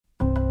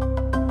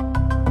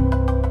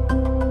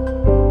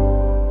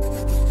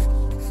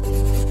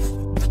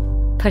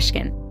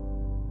Pushkin.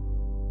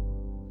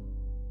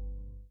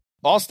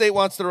 Allstate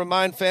wants to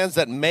remind fans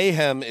that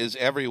mayhem is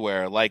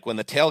everywhere, like when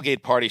the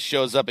tailgate party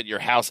shows up at your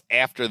house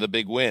after the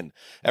big win.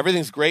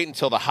 Everything's great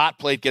until the hot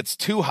plate gets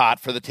too hot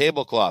for the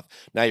tablecloth.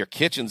 Now your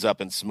kitchen's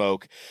up in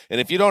smoke.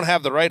 And if you don't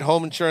have the right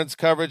home insurance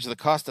coverage, the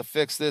cost to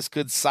fix this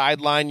could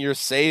sideline your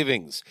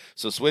savings.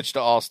 So switch to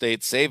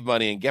Allstate, save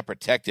money, and get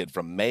protected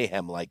from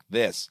mayhem like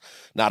this.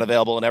 Not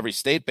available in every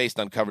state based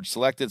on coverage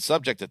selected,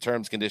 subject to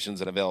terms, conditions,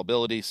 and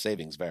availability.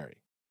 Savings vary.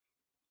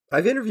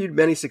 I've interviewed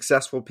many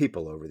successful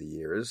people over the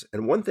years,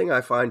 and one thing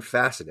I find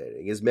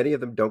fascinating is many of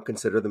them don't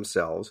consider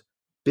themselves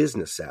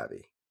business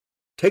savvy.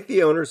 Take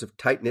the owners of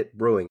Tight Knit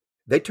Brewing.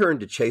 They turned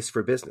to Chase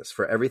for business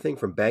for everything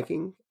from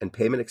banking and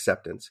payment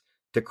acceptance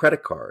to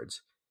credit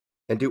cards,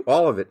 and do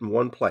all of it in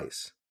one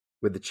place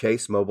with the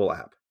Chase mobile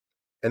app.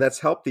 And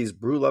that's helped these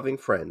brew-loving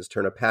friends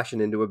turn a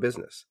passion into a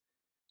business.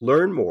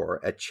 Learn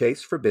more at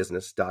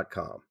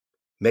chaseforbusiness.com.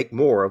 Make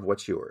more of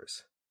what's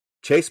yours.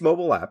 Chase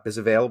mobile app is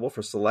available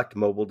for select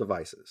mobile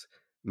devices.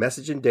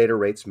 Message and data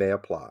rates may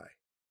apply.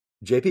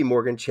 JP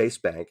Morgan Chase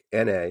Bank,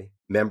 N.A.,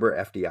 member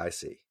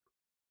FDIC.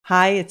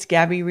 Hi, it's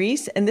Gabby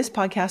Reese, and this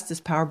podcast is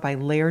powered by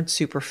Laird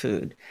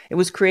Superfood. It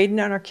was created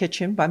in our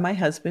kitchen by my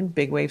husband,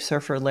 big wave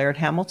surfer Laird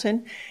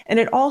Hamilton, and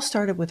it all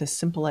started with a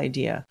simple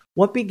idea.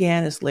 What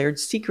began as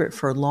Laird's secret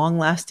for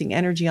long-lasting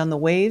energy on the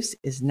waves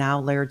is now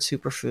Laird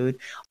Superfood,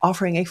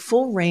 offering a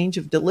full range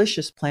of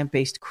delicious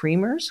plant-based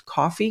creamers,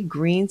 coffee,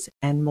 greens,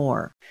 and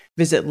more.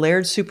 Visit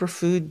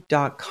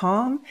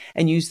lairdsuperfood.com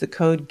and use the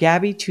code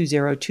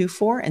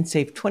GABBY2024 and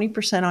save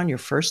 20% on your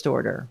first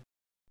order.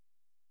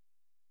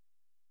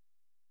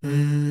 I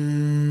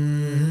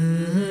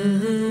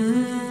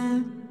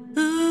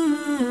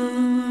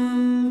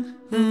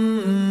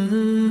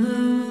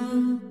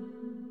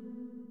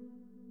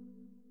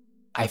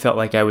felt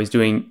like I was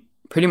doing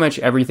pretty much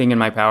everything in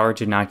my power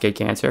to not get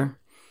cancer.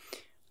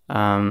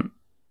 And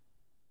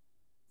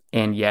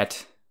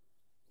yet,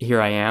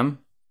 here I am.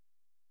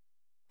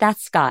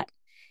 That's Scott.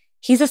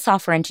 He's a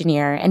software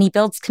engineer, and he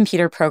builds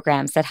computer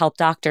programs that help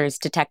doctors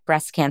detect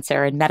breast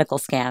cancer in medical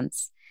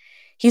scans.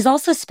 He's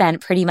also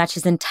spent pretty much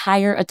his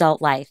entire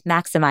adult life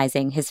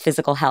maximizing his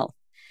physical health.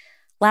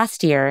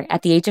 Last year,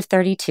 at the age of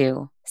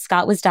 32,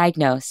 Scott was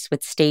diagnosed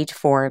with stage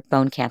 4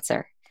 bone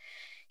cancer.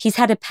 He's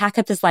had to pack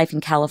up his life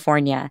in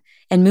California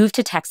and move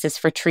to Texas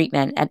for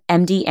treatment at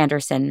MD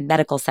Anderson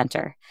Medical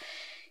Center.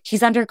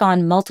 He's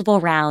undergone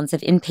multiple rounds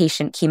of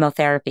inpatient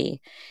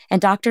chemotherapy,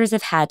 and doctors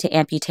have had to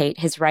amputate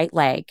his right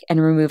leg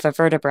and remove a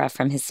vertebra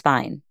from his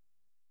spine.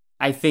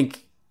 I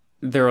think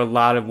there are a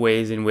lot of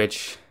ways in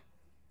which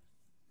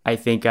I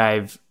think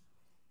I've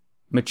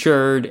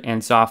matured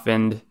and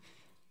softened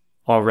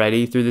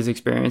already through this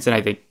experience. And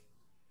I think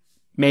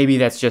maybe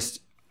that's just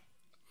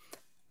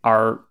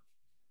our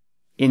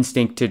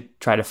instinct to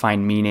try to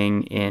find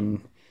meaning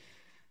in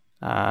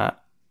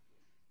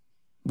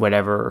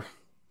whatever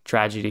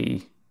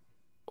tragedy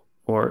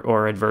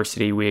or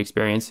adversity we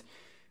experience.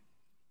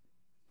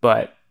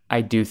 But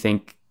I do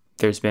think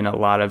there's been a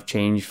lot of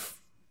change,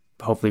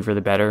 hopefully for the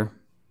better.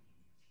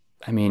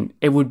 I mean,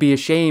 it would be a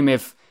shame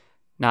if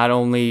not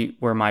only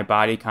were my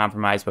body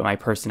compromised, but my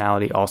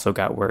personality also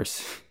got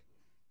worse.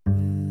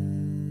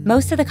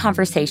 Most of the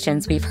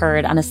conversations we've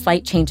heard on A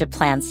Slight Change of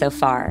Plans so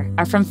far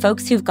are from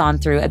folks who've gone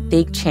through a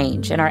big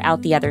change and are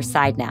out the other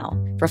side now,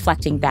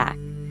 reflecting back.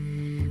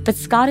 But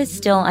Scott is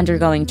still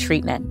undergoing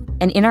treatment,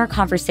 and in our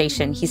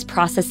conversation, he's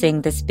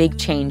processing this big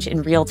change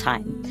in real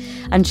time,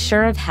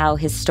 unsure of how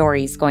his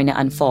story's going to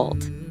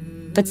unfold.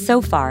 But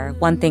so far,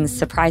 one thing's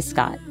surprised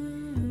Scott.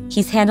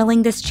 He's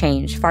handling this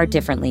change far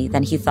differently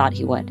than he thought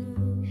he would.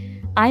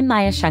 I'm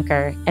Maya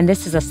Shankar, and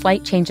this is A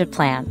Slight Change of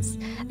Plans,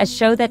 a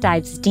show that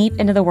dives deep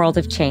into the world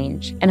of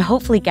change and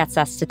hopefully gets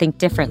us to think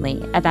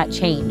differently about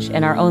change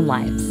in our own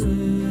lives.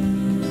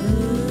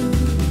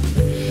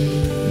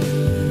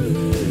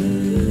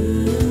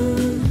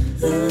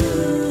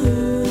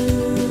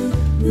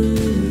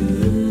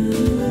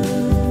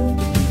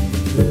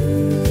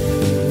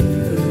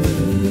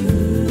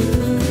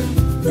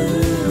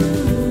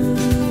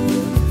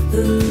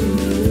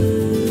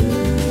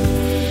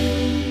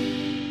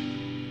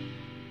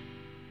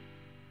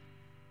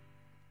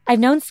 I've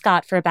known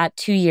Scott for about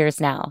 2 years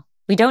now.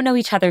 We don't know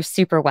each other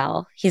super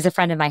well. He's a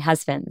friend of my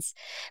husband's.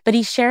 But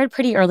he shared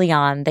pretty early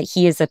on that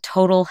he is a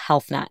total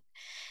health nut.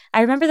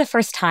 I remember the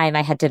first time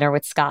I had dinner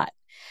with Scott.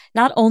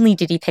 Not only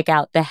did he pick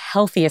out the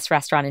healthiest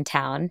restaurant in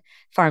town,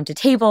 farm to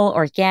table,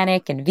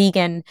 organic, and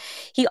vegan,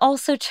 he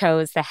also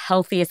chose the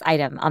healthiest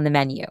item on the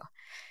menu.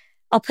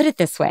 I'll put it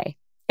this way.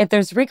 If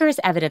there's rigorous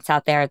evidence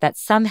out there that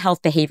some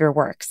health behavior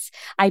works,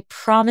 I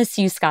promise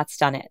you Scott's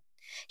done it.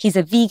 He's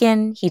a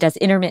vegan, he does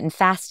intermittent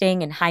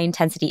fasting and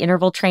high-intensity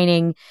interval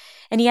training,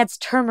 and he adds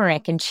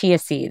turmeric and chia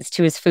seeds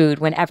to his food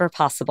whenever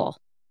possible.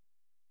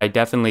 I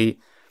definitely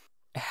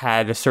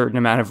had a certain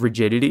amount of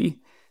rigidity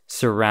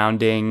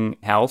surrounding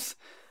health.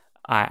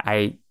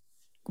 I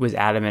was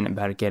adamant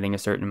about getting a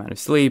certain amount of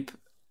sleep,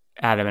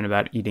 adamant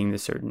about eating the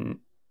certain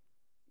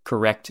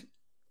correct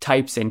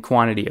types and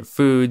quantity of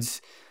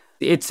foods.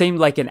 It seemed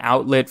like an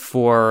outlet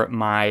for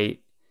my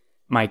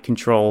my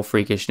control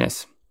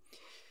freakishness.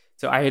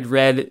 So I had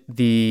read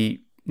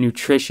the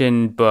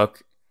nutrition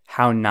book,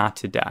 How Not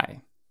to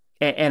Die.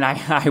 And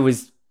I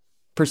was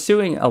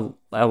pursuing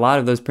a lot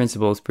of those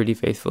principles pretty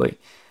faithfully.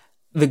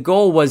 The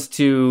goal was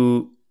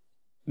to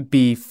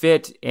be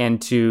fit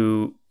and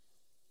to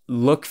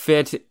look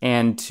fit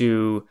and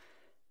to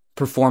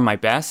perform my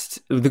best.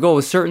 The goal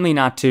was certainly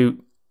not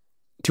to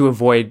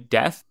avoid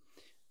death.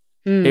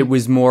 It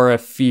was more a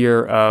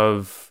fear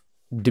of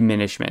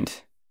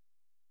diminishment.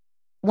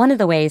 One of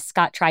the ways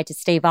Scott tried to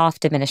stave off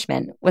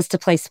diminishment was to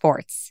play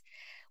sports.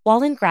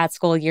 While in grad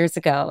school years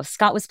ago,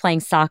 Scott was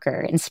playing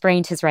soccer and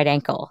sprained his right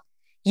ankle.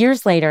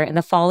 Years later, in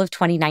the fall of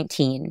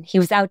 2019, he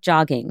was out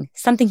jogging,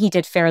 something he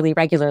did fairly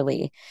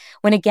regularly,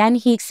 when again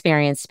he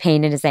experienced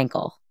pain in his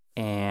ankle.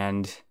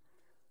 And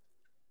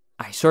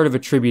I sort of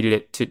attributed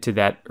it to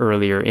that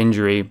earlier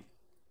injury.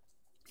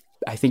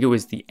 I think it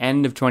was the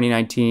end of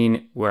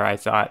 2019 where I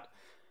thought,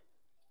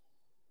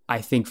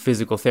 I think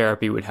physical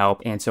therapy would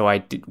help. And so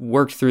I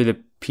worked through the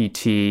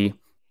PT,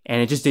 and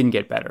it just didn't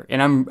get better.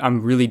 And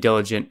I'm really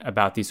diligent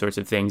about these sorts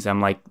of things. I'm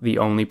like the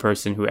only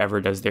person who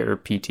ever does their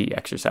PT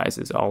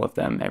exercises, all of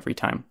them, every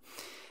time.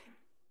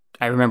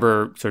 I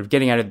remember sort of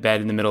getting out of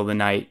bed in the middle of the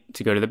night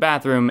to go to the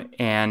bathroom,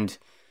 and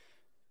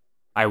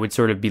I would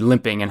sort of be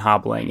limping and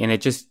hobbling, and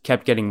it just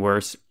kept getting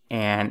worse.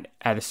 And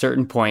at a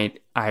certain point,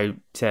 I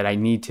said, I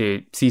need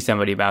to see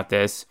somebody about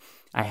this.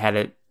 I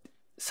had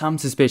some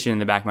suspicion in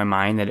the back of my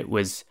mind that it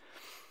was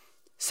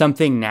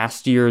something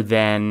nastier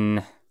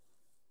than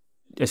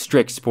a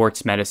strict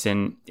sports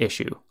medicine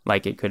issue.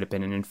 Like it could have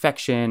been an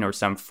infection or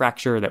some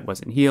fracture that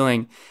wasn't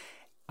healing.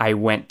 I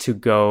went to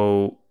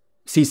go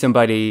see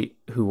somebody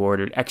who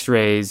ordered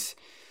x-rays,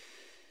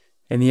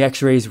 and the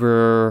x-rays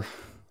were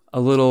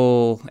a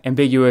little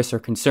ambiguous or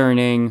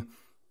concerning.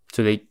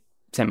 So they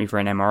sent me for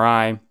an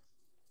MRI.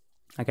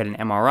 I got an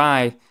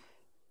MRI,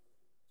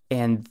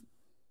 and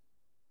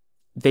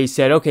they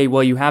said, okay,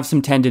 well, you have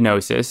some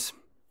tendinosis,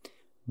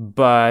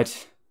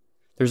 but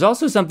there's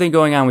also something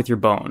going on with your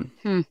bone.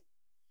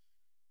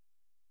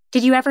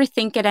 Did you ever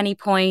think at any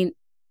point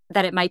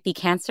that it might be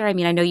cancer? I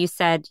mean, I know you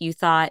said you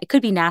thought it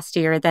could be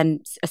nastier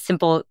than a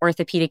simple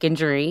orthopedic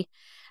injury,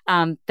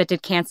 but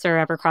did cancer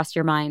ever cross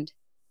your mind?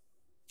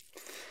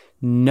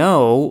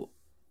 No,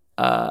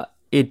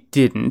 it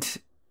didn't.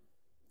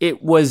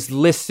 It was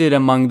listed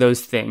among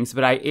those things,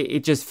 but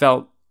it just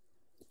felt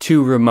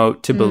too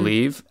remote to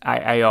believe.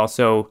 I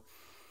also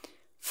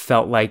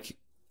felt like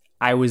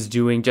I was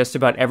doing just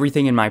about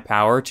everything in my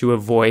power to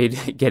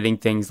avoid getting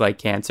things like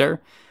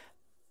cancer.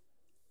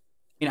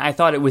 I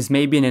thought it was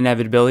maybe an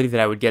inevitability that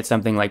I would get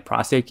something like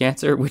prostate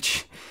cancer,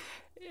 which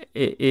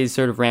is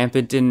sort of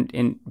rampant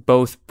in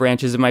both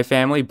branches of my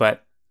family,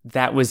 but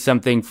that was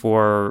something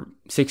for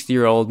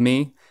 60-year-old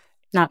me.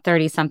 Not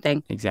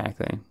 30-something.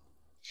 Exactly.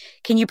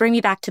 Can you bring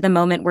me back to the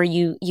moment where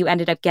you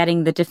ended up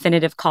getting the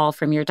definitive call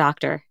from your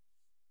doctor?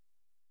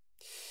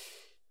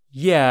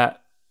 Yeah.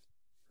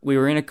 We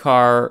were in a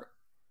car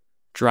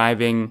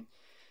driving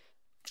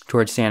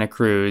towards Santa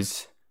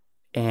Cruz,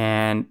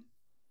 and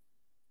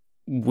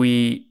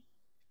we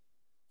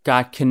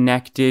got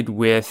connected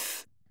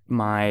with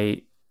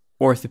my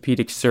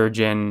orthopedic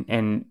surgeon,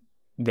 and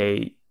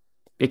they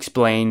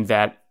explained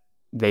that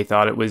they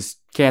thought it was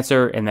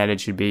cancer and that it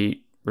should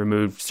be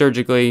removed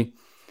surgically,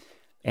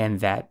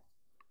 and that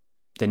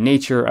the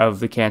nature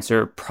of the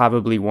cancer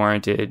probably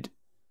warranted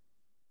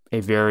a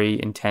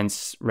very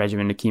intense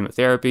regimen of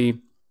chemotherapy,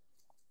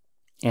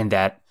 and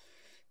that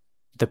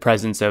the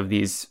presence of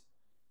these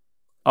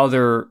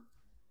other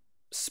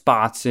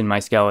spots in my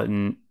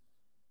skeleton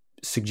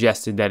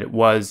suggested that it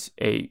was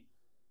a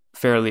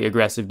fairly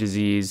aggressive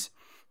disease.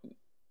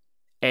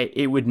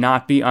 It would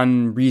not be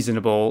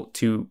unreasonable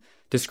to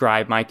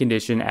describe my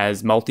condition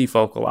as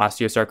multifocal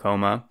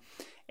osteosarcoma,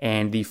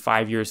 and the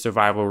 5-year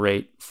survival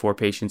rate for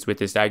patients with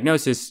this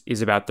diagnosis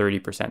is about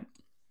 30%.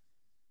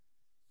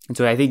 And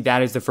so I think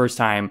that is the first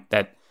time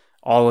that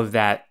all of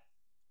that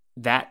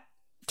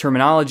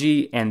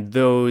terminology and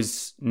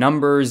those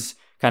numbers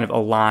kind of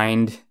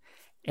aligned,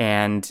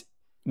 and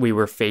we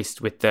were faced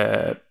with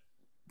the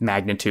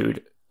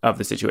magnitude of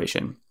the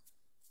situation.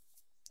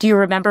 Do you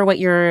remember what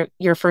your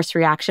first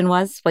reaction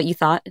was, what you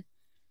thought?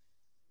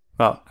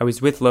 Well, I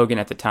was with Logan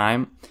at the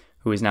time,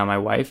 who is now my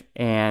wife,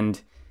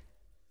 and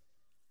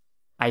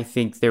I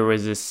think there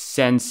was a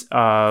sense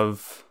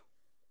of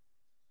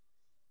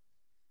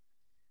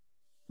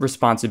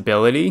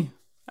responsibility.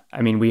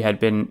 I mean, we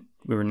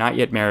were not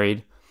yet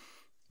married.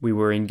 We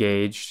were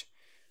engaged.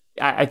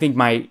 I think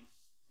my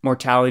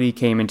mortality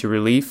came into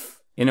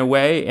relief in a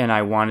way, and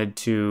I wanted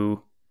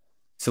to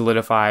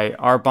solidify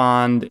our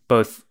bond,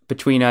 both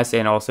between us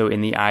and also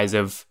in the eyes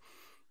of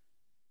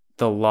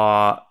the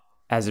law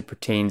as it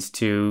pertains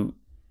to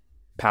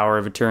power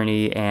of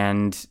attorney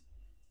and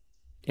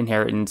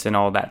inheritance and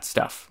all that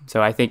stuff.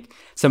 So I think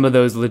some of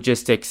those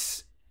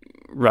logistics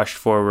rushed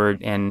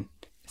forward and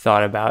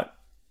thought about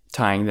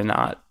tying the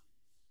knot.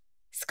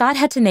 Scott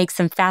had to make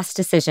some fast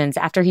decisions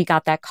after he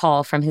got that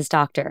call from his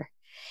doctor.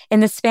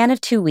 In the span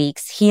of 2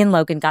 weeks, he and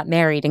Logan got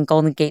married in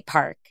Golden Gate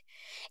Park.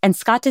 and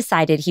Scott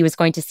decided he was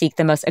going to seek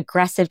the most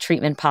aggressive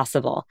treatment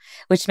possible,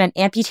 which meant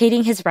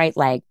amputating his right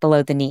leg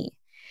below the knee.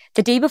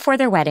 The day before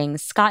their wedding,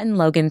 Scott and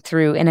Logan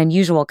threw an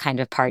unusual kind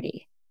of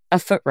party, a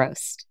foot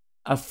roast.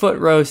 A foot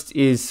roast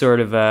is sort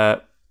of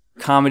a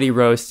comedy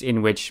roast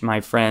in which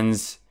my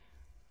friends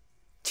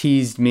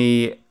teased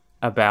me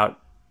about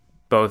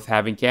both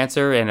having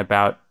cancer and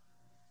about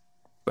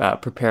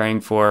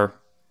preparing for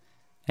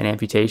an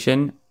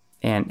amputation,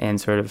 and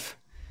sort of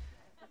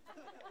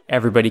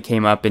everybody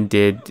came up and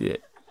did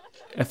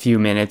a few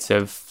minutes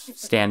of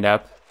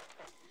stand-up.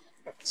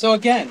 So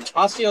again,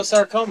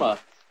 osteosarcoma.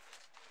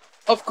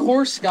 Of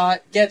course,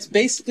 Scott gets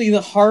basically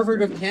the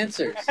Harvard of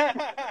cancers.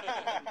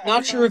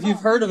 Not sure if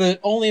you've heard of it,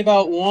 only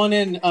about 1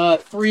 in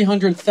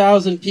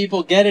 300,000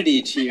 people get it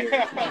each year.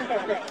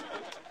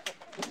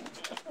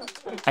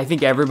 I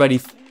think everybody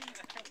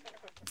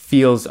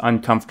feels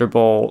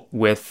uncomfortable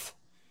with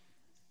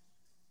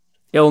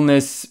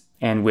illness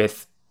and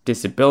with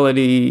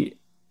disability,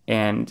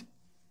 and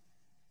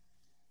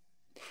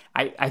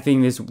I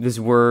think this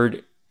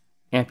word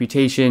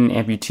amputation,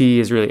 amputee,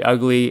 is really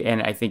ugly,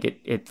 and I think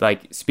it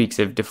like speaks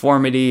of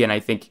deformity, and I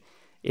think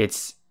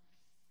it's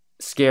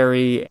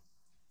scary.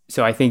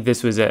 So I think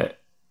this was a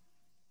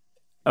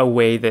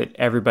way that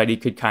everybody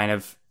could kind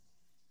of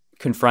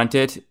confront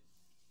it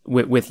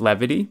with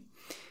levity.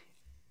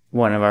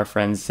 One of our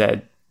friends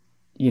said,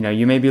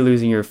 you may be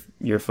losing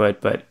your foot,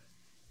 but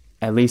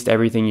at least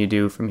everything you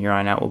do from here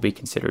on out will be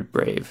considered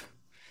brave.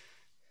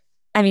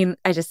 I mean,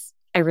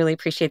 I really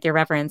appreciate the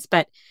irreverence,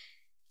 but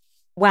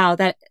wow,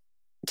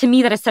 to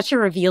me, that is such a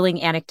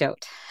revealing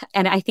anecdote.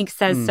 And I think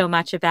says so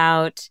much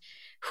about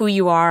who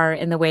you are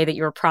and the way that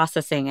you're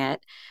processing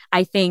it.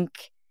 I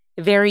think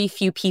very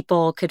few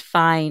people could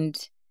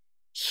find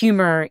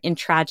humor in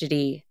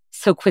tragedy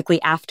so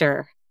quickly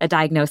after a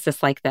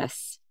diagnosis like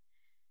this.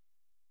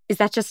 Is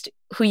that just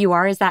who you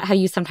are? Is that how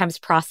you sometimes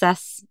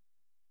process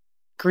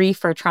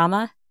grief or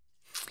trauma?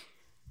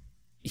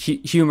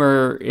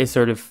 Humor is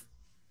sort of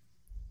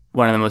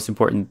one of the most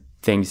important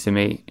things to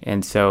me.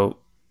 And so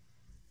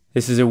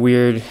this is a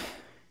weird,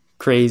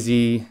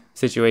 crazy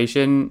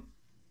situation,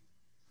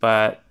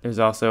 but there's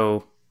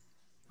also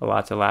a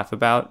lot to laugh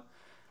about.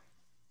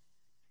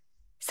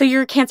 So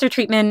your cancer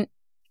treatment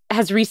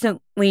has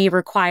recently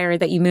required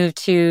that you move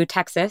to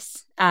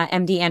Texas,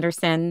 MD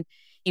Anderson.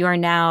 You are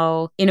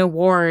now in a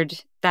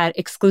ward that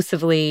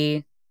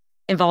exclusively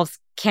involves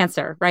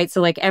cancer, right?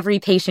 So like every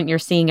patient you're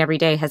seeing every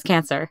day has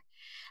cancer.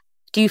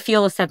 Do you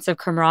feel a sense of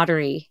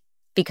camaraderie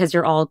because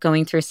you're all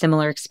going through a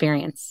similar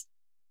experience?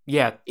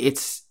 Yeah,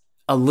 it's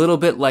a little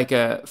bit like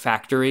a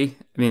factory.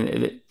 I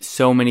mean,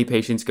 so many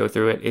patients go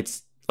through it.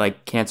 It's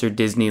like cancer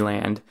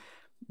Disneyland.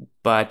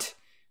 But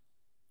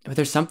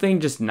there's something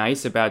just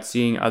nice about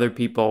seeing other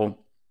people,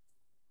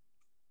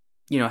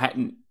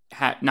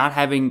 not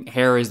having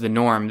hair as the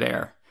norm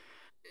there.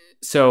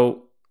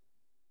 So,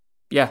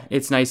 yeah,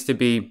 it's nice to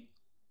be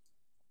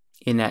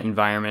in that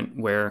environment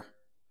where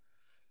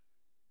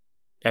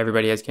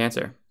everybody has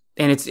cancer.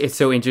 And it's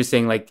so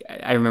interesting. Like,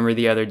 I remember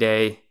the other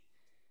day,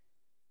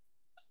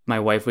 my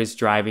wife was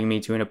driving me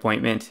to an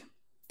appointment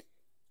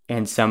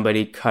and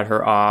somebody cut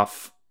her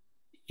off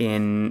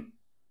in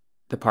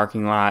the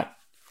parking lot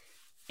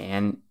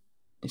and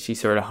she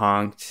sort of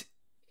honked.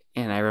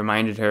 And I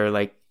reminded her,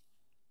 like,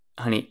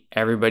 honey,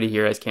 everybody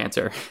here has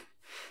cancer.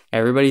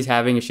 Everybody's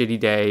having a shitty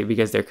day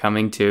because they're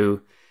coming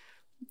to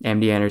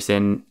MD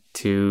Anderson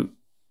to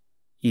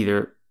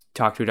either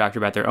talk to a doctor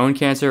about their own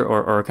cancer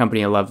or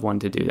accompany a loved one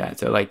to do that.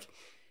 So like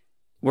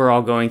we're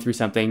all going through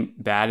something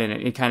bad, and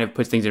it kind of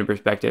puts things into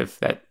perspective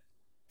that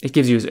it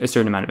gives you a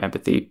certain amount of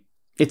empathy.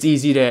 It's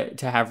easy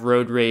to have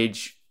road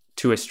rage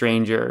to a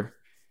stranger,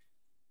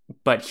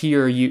 but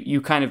here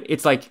you kind of,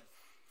 it's like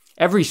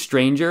every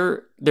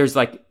stranger, there's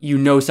like,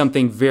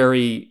 something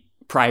very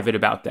private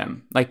about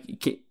them.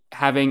 Like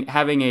having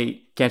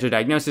a cancer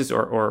diagnosis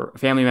or a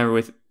family member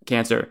with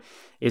cancer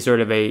is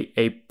sort of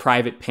a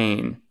private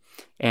pain.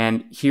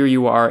 And here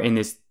you are in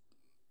this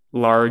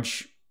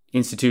large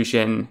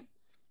institution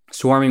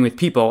swarming with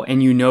people,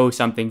 and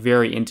something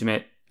very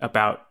intimate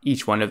about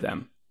each one of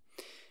them.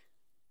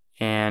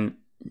 And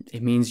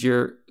it means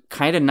you're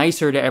kind of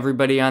nicer to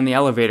everybody on the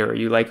elevator.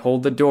 You like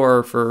hold the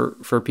door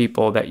for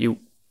people that you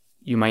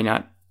might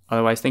not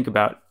otherwise think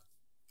about.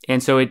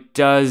 And so it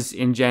does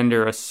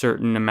engender a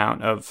certain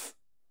amount of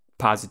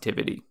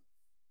positivity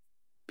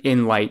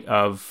in light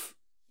of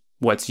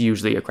what's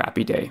usually a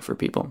crappy day for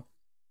people.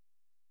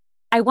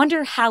 I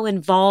wonder how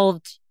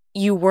involved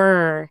you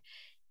were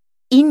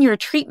in your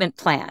treatment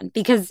plan,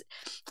 because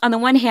on the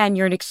one hand,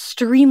 you're an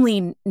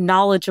extremely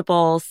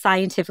knowledgeable,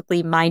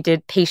 scientifically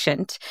minded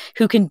patient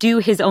who can do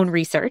his own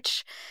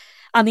research.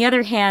 On the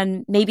other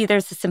hand, maybe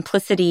there's a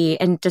simplicity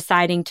in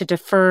deciding to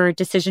defer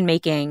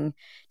decision-making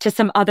to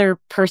some other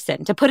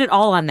person, to put it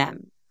all on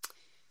them.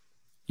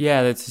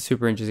 Yeah, that's a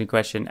super interesting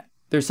question.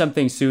 There's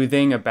something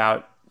soothing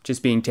about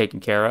just being taken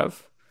care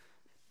of,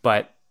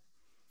 but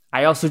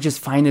I also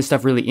just find this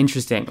stuff really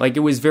interesting. Like, it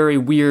was very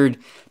weird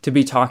to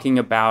be talking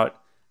about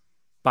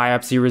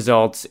biopsy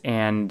results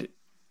and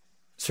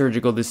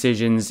surgical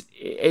decisions,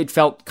 it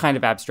felt kind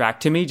of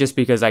abstract to me just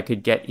because I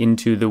could get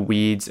into the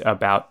weeds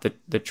about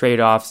the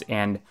trade-offs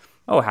and,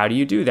 oh, how do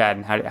you do that?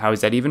 And how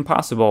is that even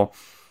possible?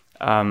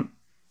 And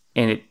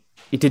it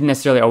didn't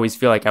necessarily always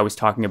feel like I was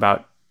talking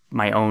about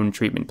my own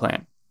treatment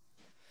plan.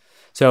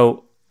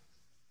 So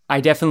I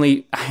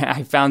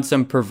found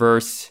some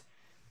perverse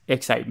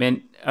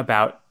excitement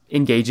about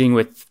engaging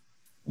with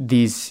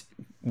these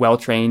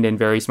well-trained and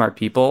very smart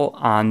people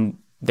on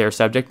their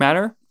subject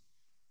matter.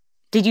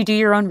 Did you do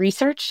your own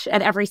research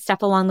at every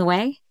step along the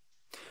way?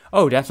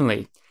 Oh,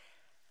 definitely.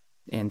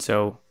 And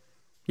so,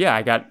 yeah,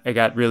 I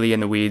got really in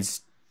the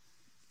weeds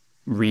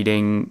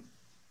reading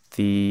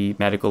the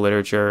medical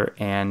literature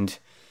and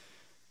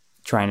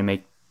trying to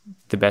make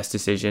the best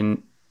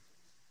decision,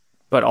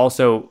 but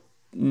also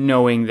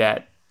knowing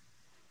that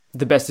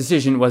the best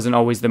decision wasn't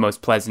always the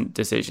most pleasant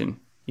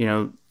decision.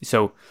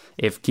 So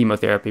if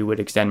chemotherapy would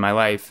extend my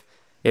life,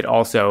 it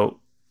also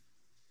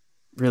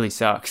really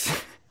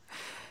sucks.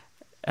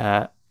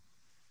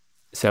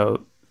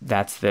 So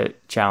that's the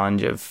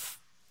challenge of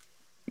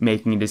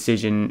making a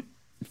decision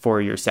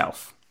for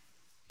yourself.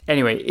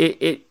 Anyway,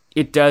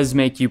 it does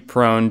make you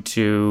prone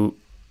to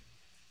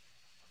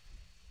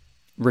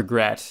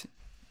regret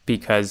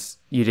because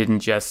you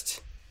didn't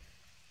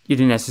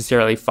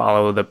necessarily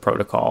follow the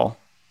protocol,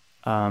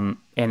 and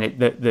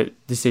the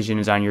decision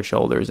is on your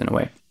shoulders in a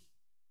way.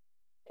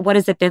 What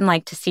has it been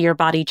like to see your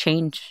body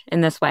change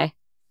in this way?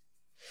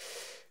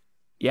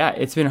 Yeah,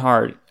 it's been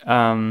hard.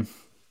 I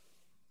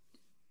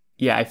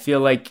feel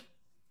like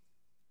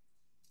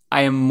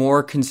I am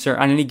more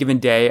concerned on any given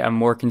day. I'm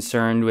more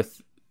concerned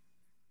with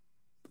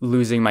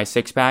losing my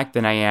six-pack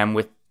than I am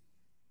with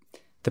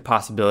the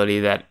possibility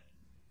that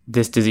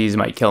this disease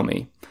might kill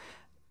me.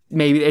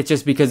 Maybe it's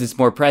just because it's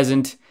more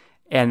present,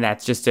 and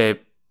that's just a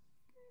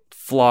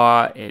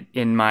flaw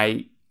in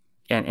my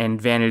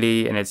and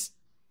vanity, and it's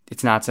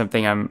not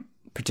something I'm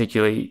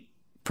particularly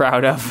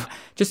proud of.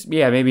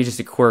 Maybe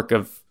just a quirk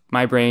of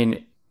my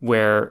brain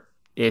where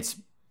it's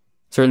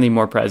certainly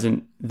more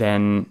present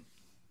than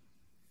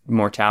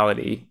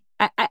mortality.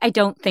 I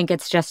don't think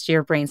it's just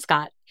your brain,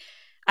 Scott.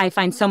 I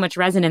find so much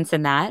resonance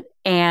in that.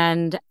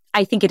 And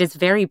I think it is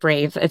very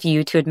brave of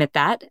you to admit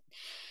that,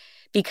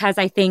 because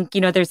I think,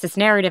 there's this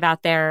narrative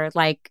out there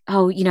like,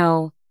 oh,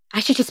 I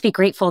should just be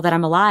grateful that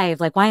I'm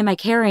alive. Like, why am I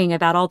caring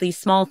about all these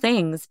small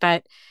things?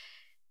 But,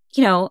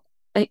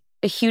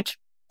 a huge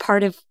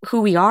part of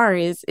who we are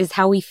is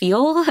how we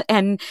feel.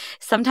 And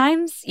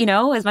sometimes,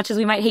 as much as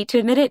we might hate to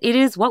admit it, it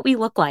is what we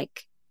look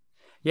like.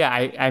 Yeah,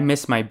 I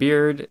miss my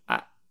beard.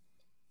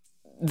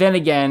 Then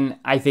again,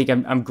 I think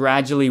I'm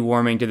gradually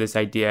warming to this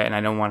idea, and I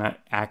don't want to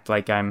act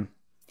like I'm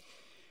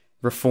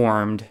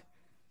reformed,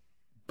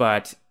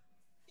 but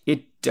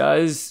it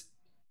does,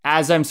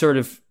 as I'm sort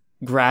of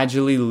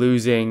gradually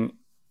losing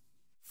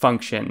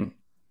function,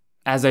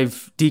 as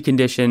I've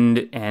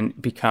deconditioned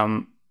and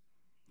become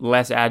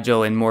less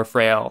agile and more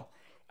frail,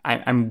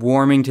 I'm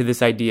warming to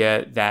this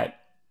idea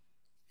that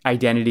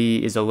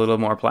identity is a little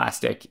more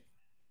plastic.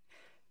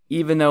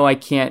 Even though I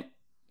can't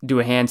do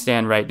a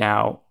handstand right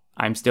now,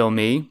 I'm still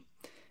me.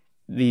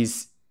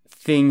 These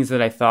things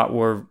that I thought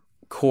were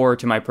core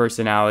to my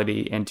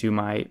personality and to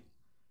my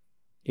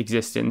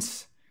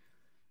existence,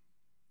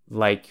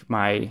 like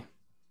my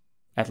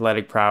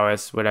athletic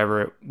prowess,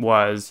 whatever it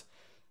was,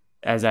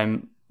 as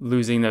I'm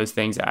losing those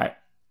things,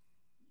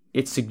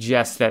 it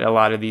suggests that a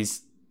lot of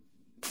these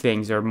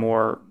things are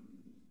more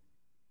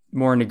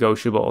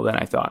negotiable than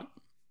I thought.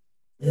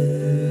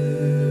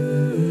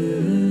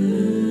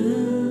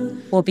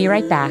 We'll be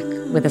right back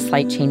with a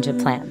slight change of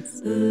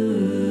plans.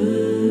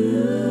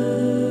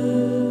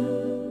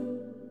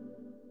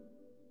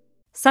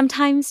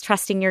 Sometimes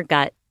trusting your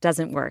gut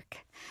doesn't work.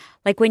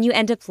 Like when you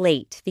end up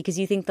late because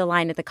you think the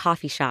line at the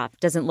coffee shop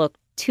doesn't look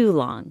too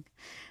long.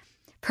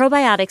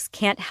 Probiotics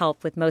can't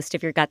help with most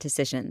of your gut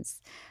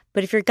decisions.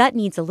 But if your gut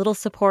needs a little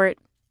support,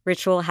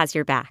 Ritual has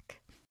your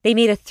back. They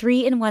made a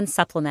 3-in-1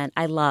 supplement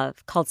I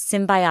love called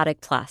Symbiotic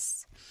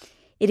Plus.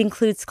 It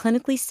includes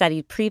clinically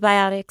studied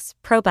prebiotics,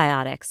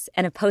 probiotics,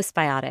 and a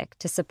postbiotic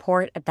to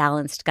support a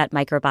balanced gut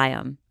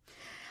microbiome.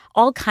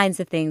 All kinds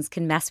of things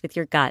can mess with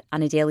your gut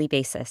on a daily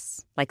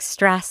basis, like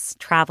stress,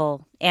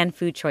 travel, and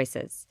food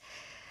choices.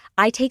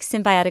 I take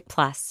Symbiotic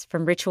Plus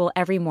from Ritual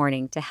every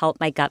morning to help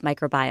my gut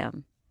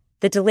microbiome.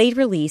 The delayed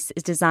release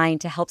is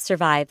designed to help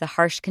survive the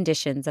harsh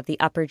conditions of the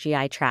upper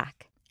GI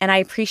tract. And I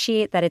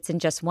appreciate that it's in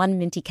just one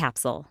minty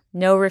capsule,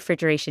 no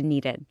refrigeration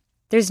needed.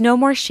 There's no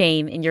more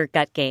shame in your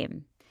gut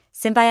game.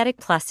 Symbiotic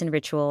Plus and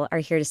Ritual are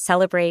here to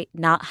celebrate,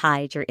 not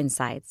hide your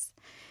insides.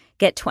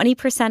 Get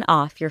 20%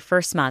 off your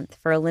first month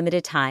for a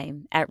limited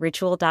time at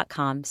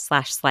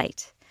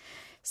ritual.com/slight.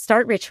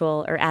 Start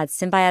Ritual or add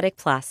Symbiotic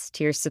Plus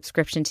to your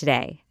subscription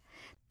today.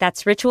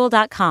 That's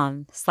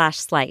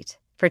ritual.com/slight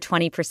for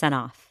 20%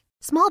 off.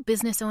 Small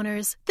business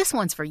owners, this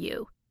one's for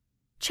you.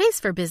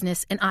 Chase for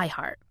Business and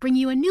iHeart bring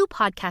you a new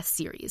podcast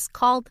series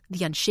called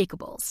The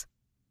Unshakables.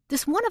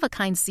 This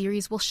one-of-a-kind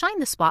series will shine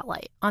the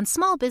spotlight on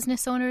small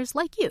business owners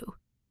like you,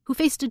 who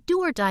faced a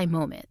do-or-die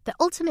moment that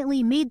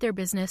ultimately made their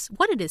business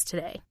what it is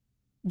today.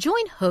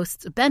 Join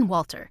hosts Ben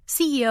Walter,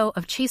 CEO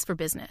of Chase for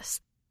Business,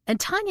 and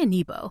Tanya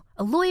Nebo,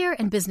 a lawyer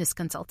and business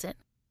consultant,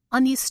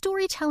 on these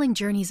storytelling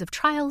journeys of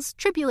trials,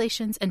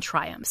 tribulations, and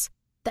triumphs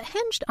that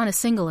hinged on a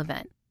single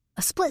event,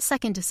 a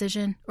split-second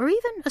decision, or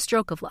even a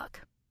stroke of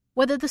luck.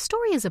 Whether the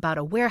story is about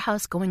a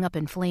warehouse going up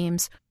in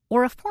flames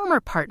or a former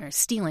partner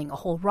stealing a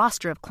whole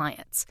roster of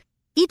clients,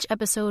 each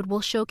episode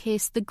will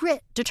showcase the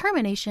grit,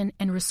 determination,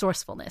 and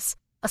resourcefulness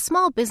a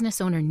small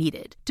business owner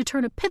needed to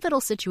turn a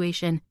pivotal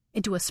situation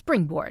into a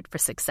springboard for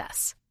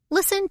success.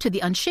 Listen to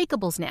The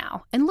Unshakables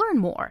now and learn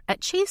more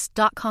at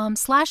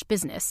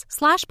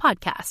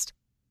chase.com/business/podcast.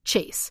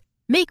 Chase,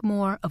 make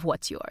more of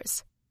what's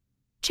yours.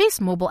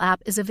 Chase mobile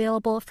app is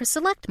available for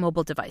select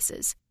mobile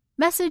devices.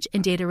 Message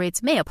and data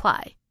rates may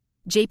apply.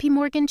 JP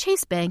Morgan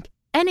Chase Bank,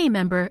 NA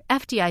member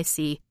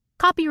FDIC,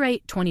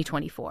 copyright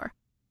 2024.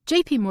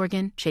 JP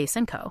Morgan Chase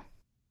 & Co.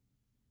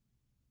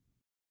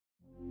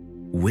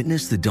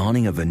 Witness the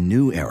dawning of a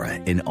new era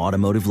in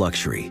automotive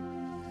luxury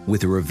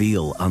with a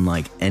reveal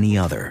unlike any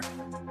other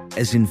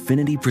as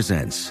Infiniti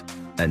presents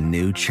a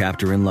new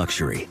chapter in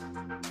luxury,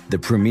 the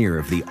premiere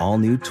of the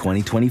all-new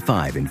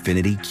 2025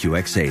 Infiniti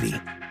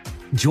QX80.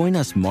 Join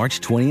us March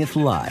 20th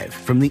live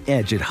from the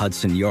Edge at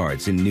Hudson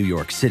Yards in New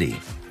York City,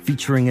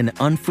 featuring an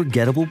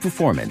unforgettable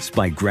performance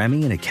by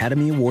Grammy and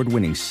Academy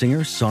Award-winning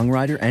singer,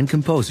 songwriter, and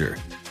composer,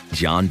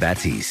 Jon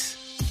Batiste.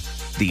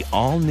 The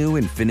all-new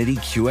Infiniti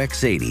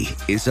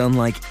QX80 is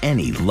unlike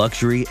any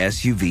luxury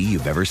SUV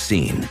you've ever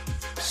seen.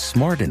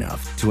 Smart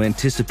enough to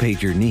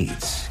anticipate your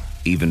needs,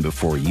 even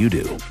before you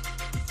do.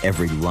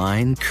 Every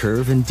line,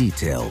 curve, and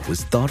detail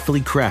was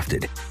thoughtfully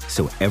crafted,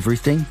 so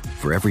everything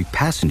for every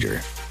passenger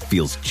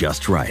feels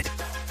just right.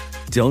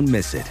 Don't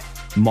miss it.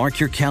 Mark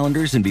your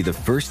calendars and be the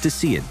first to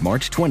see it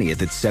March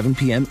 20th at 7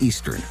 p.m.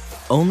 Eastern,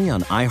 only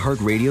on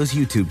iHeartRadio's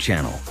YouTube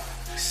channel.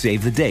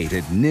 Save the date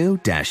at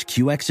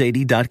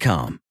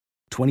new-QX80.com.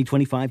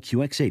 2025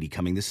 QX80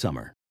 coming this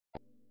summer.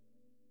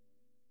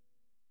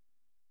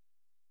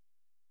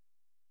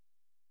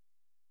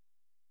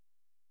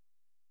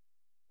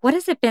 What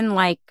has it been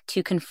like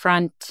to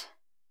confront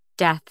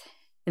death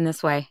in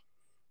this way?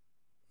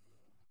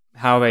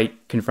 How have I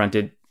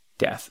confronted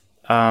death?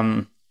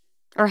 Or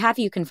have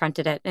you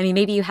confronted it? I mean,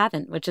 maybe you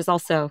haven't, which is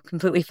also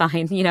completely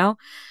fine, you know?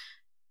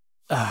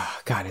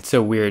 God, it's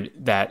so weird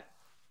that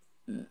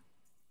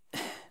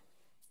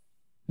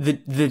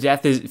the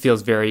death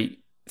feels very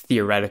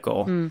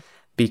theoretical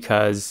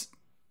because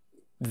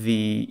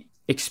the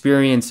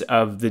experience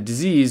of the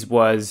disease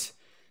was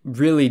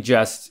really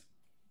just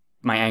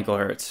my ankle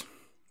hurts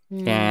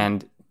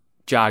and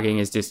jogging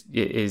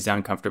is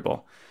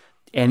uncomfortable.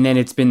 And then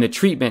it's been the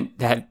treatment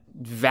that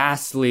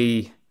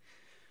vastly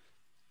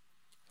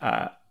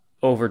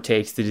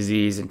overtakes the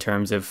disease in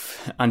terms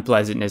of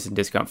unpleasantness and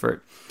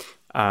discomfort.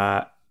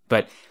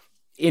 But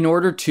in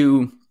order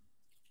to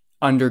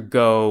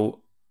undergo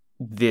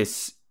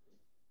this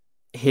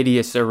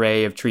hideous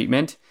array of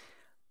treatment,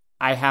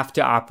 I have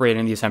to operate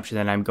on the assumption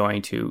that I'm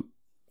going to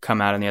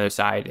come out on the other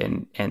side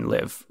and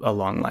live a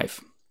long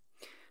life.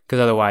 Because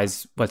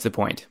otherwise, what's the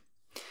point?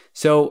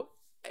 So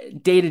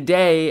day to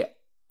day,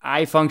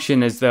 I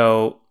function as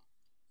though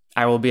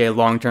I will be a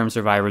long-term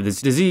survivor of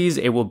this disease.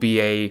 It will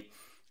be a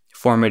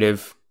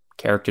formative,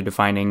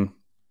 character-defining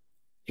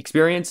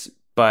experience,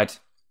 but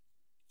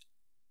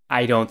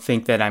I don't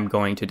think that I'm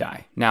going to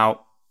die.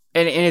 Now,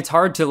 and it's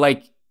hard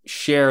to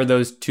share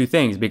those two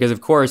things because,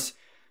 of course,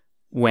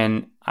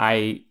 when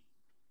I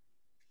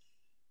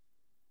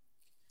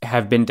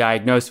have been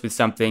diagnosed with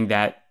something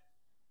that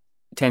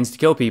tends to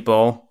kill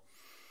people,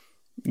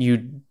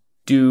 you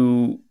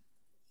do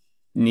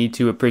need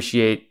to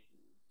appreciate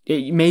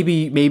it.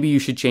 Maybe you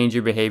should change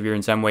your behavior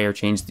in some way or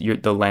change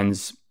the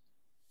lens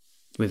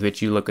with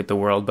which you look at the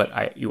world.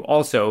 But you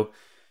also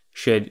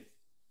should,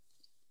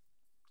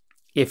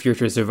 if you're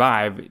to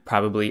survive,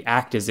 probably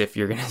act as if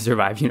you're going to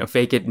survive.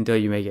 Fake it until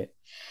you make it.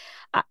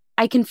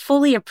 I can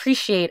fully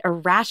appreciate a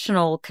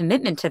rational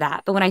commitment to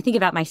that. But when I think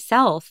about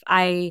myself,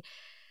 I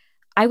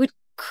would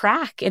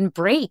crack and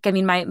break. I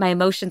mean, my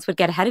emotions would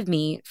get ahead of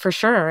me for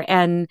sure.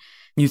 And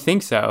you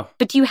think so?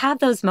 But do you have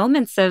those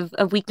moments of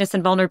weakness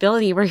and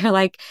vulnerability where you're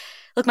like,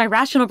 look, my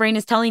rational brain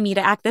is telling me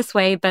to act this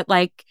way, but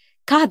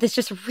God, this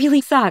just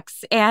really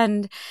sucks.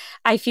 And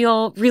I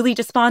feel really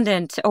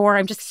despondent, or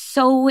I'm just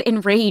so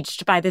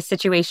enraged by this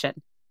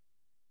situation.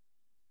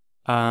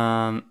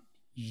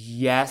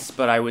 Yes,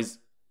 but I was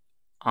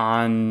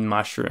on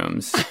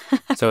mushrooms.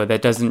 So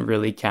that doesn't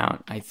really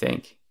count, I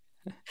think.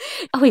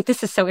 Oh, wait,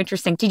 this is so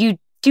interesting. Did you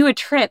do a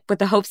trip with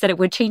the hopes that it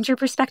would change your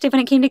perspective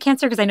when it came to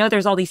cancer? Because I know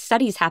there's all these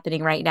studies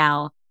happening right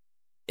now.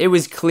 It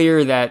was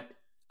clear that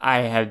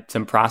I had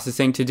some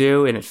processing to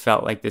do, and it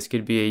felt like this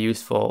could be a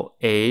useful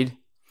aid.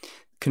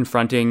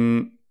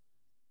 Confronting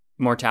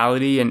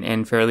mortality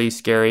and fairly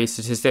scary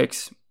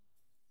statistics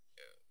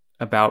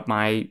about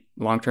my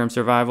long-term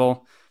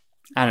survival.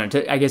 I don't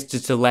know, I guess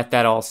just to let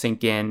that all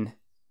sink in,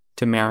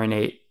 to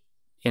marinate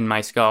in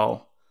my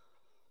skull,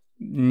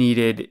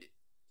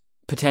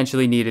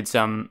 potentially needed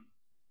some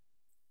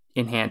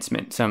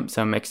enhancement,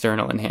 some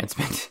external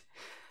enhancement.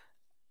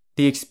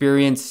 the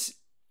experience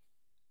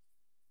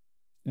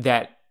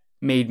that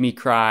made me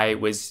cry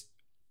was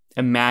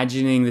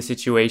imagining the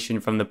situation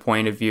from the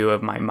point of view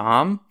of my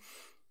mom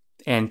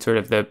and sort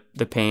of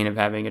the pain of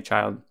having a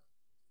child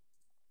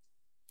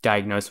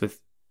diagnosed with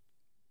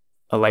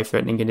a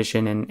life-threatening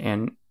condition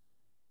and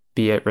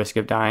be at risk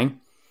of dying.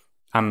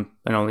 I'm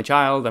an only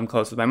child. I'm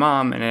close with my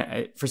mom.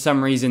 And for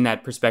some reason,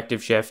 that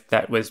perspective shift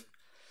that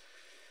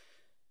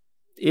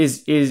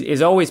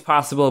is always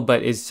possible,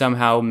 but is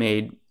somehow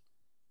made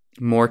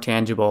more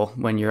tangible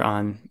when you're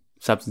on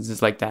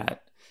substances like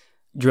that,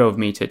 drove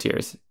me to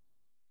tears.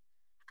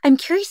 I'm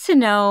curious to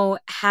know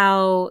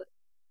how,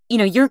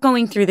 you're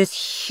going through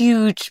this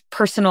huge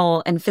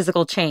personal and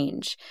physical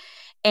change.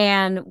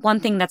 And one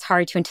thing that's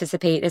hard to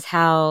anticipate is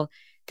how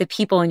the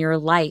people in your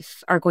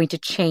life are going to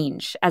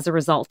change as a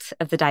result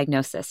of the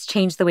diagnosis,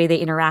 change the way they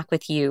interact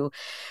with you.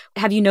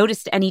 Have you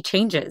noticed any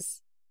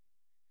changes?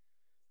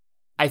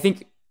 I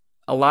think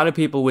a lot of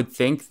people would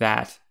think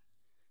that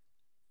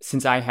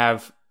since I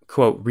have,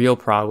 quote, real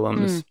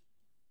problems,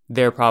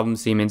 their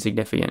problems seem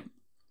insignificant.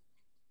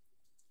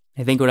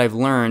 I think what I've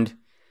learned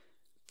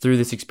through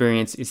this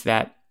experience is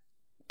that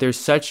there's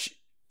such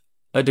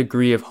a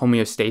degree of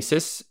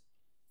homeostasis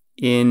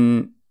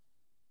in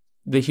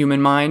the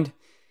human mind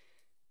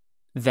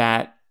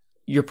that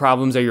your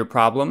problems are your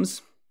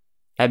problems.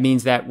 That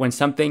means that when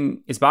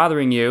something is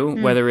bothering you,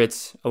 whether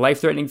it's a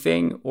life-threatening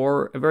thing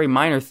or a very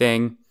minor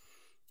thing,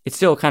 it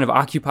still kind of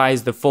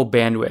occupies the full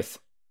bandwidth.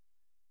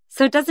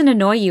 So it doesn't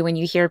annoy you when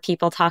you hear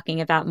people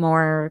talking about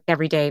more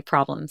everyday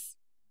problems?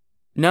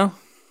 No.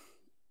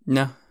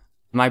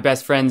 My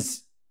best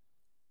friend's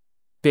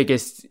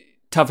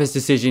toughest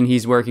decision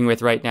he's working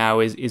with right now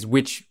is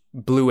which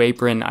Blue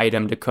Apron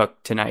item to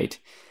cook tonight.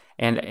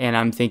 And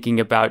I'm thinking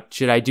about,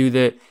 should I do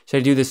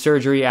the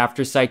surgery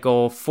after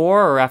cycle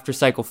 4 or after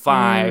cycle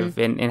 5?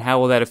 And how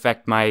will that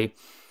affect my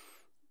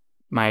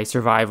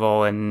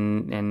survival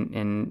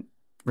and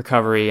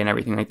recovery and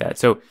everything like that?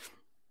 So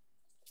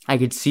I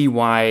could see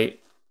why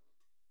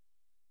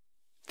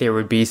there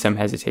would be some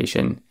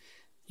hesitation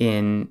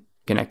in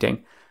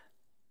connecting.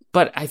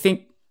 But I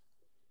think,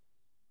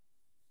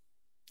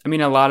 a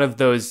lot of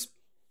those,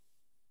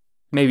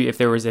 maybe if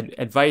there was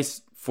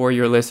advice for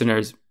your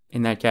listeners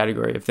in that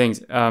category of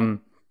things,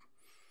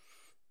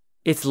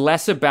 it's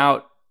less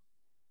about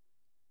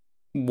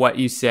what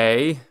you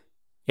say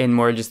and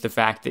more just the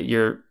fact that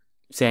you're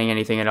saying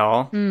anything at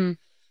all.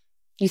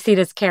 You see it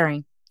as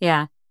caring.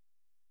 Yeah.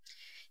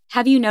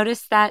 Have you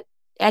noticed that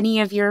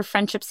any of your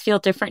friendships feel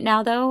different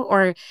now, though?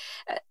 Or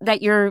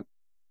that you're,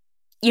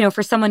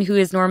 for someone who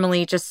is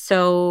normally just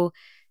so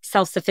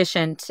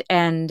self-sufficient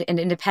and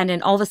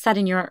independent, all of a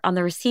sudden you're on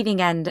the receiving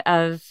end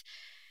of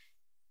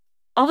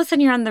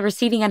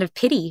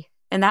pity.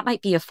 And that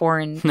might be a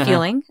foreign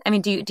feeling.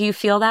 Do you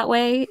feel that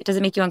way? Does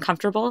it make you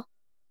uncomfortable?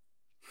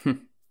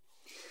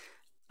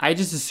 I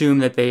just assume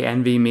that they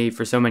envy me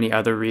for so many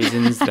other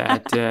reasons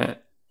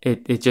that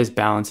it just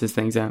balances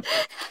things out.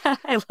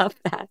 I love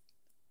that.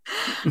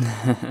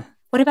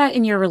 What about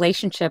in your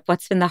relationship?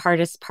 What's been the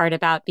hardest part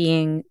about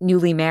being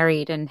newly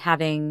married and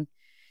having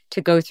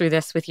to go through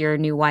this with your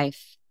new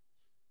wife?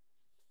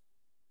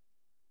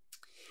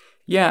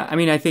 Yeah,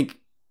 I think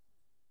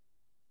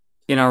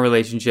in our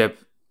relationship,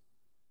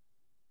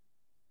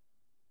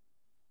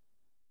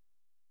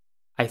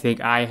 I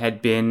think I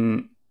had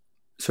been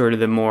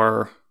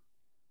more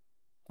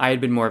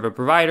of a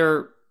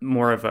provider,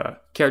 more of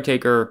a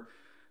caretaker,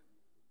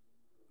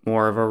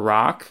 more of a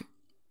rock.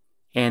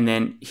 And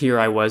then here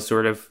I was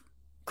sort of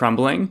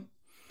crumbling.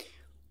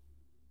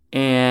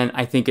 And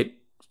I think it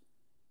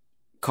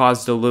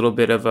caused a little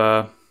bit of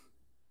a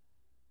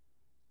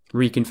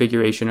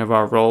reconfiguration of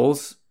our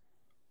roles,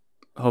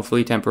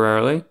 hopefully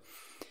temporarily.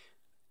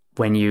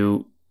 When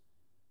you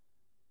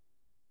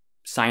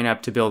sign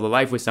up to build a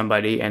life with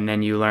somebody and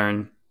then you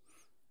learn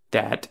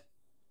that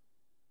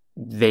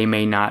they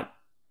may not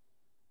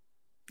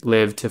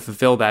live to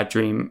fulfill that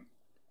dream,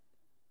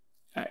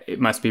 it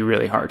must be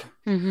really hard.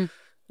 And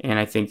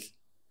I think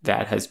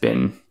that has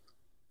been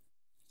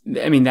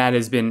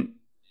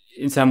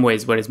in some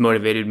ways what has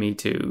motivated me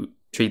to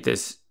treat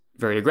this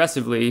very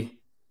aggressively,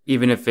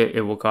 even if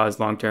it will cause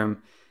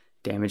long-term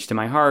damage to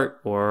my heart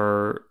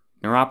or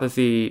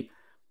neuropathy.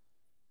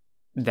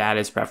 That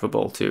is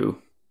preferable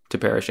to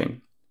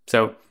perishing.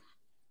 So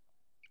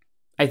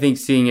I think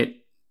seeing it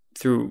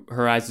through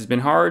her eyes has been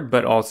hard,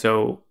 but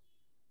also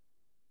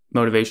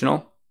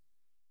motivational.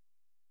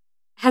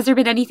 Has there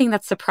been anything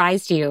that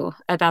surprised you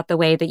about the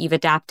way that you've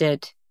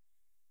adapted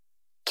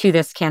to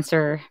this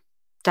cancer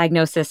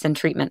diagnosis and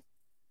treatment?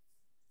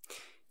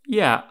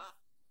 Yeah.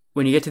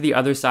 When you get to the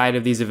other side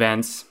of these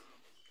events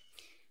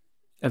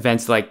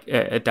like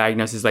a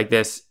diagnosis like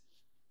this,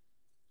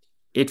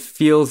 it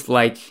feels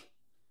like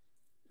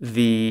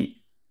the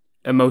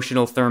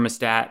emotional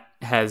thermostat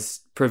has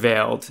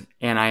prevailed,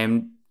 and I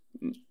am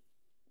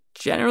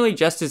generally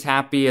just as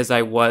happy as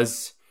I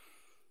was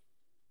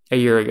a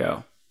year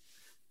ago.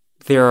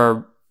 There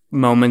are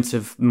moments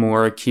of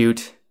more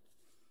acute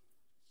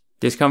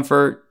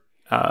discomfort,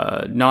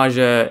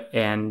 nausea,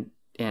 and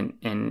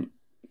and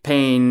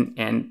pain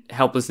and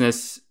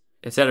helplessness,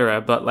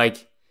 etc. But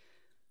like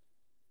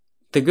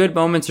the good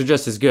moments are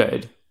just as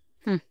good.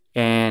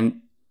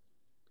 And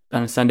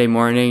on a Sunday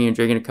morning, you're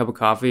drinking a cup of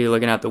coffee, you're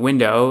looking out the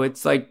window.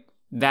 It's like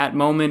that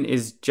moment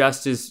is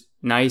just as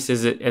nice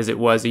as it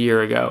was a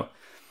year ago.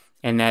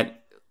 And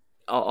that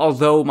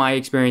although my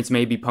experience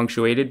may be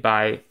punctuated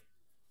by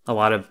a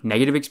lot of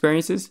negative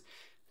experiences,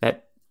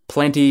 that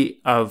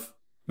plenty of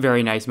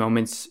very nice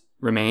moments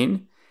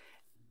remain.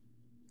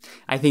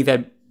 I think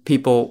that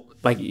people,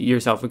 like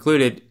yourself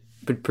included,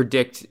 would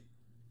predict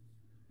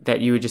that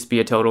you would just be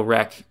a total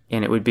wreck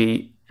and it would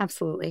be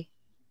absolutely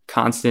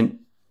constant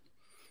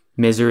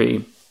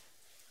misery.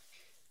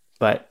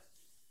 But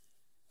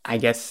I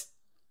guess,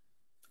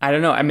 I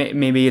don't know. I mean,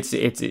 maybe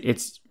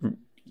it's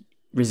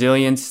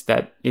resilience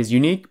that is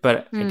unique,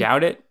 but I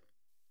doubt it.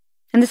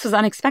 And this was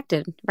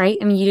unexpected, right?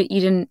 I mean,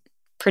 you didn't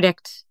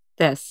predict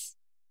this.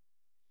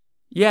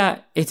 Yeah,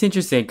 it's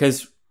interesting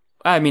because,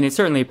 I mean, it's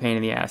certainly a pain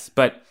in the ass.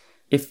 But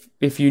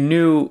if you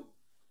knew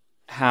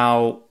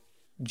how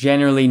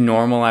generally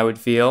normal I would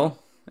feel,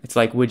 it's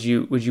like, would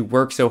you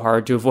work so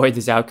hard to avoid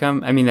this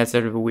outcome? I mean, that's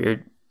sort of a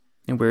weird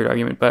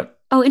argument, but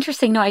oh,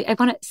 interesting. No, I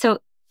want to.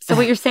 So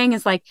what you're saying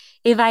is like,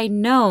 if I'd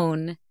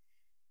known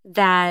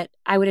that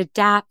I would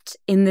adapt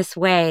in this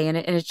way and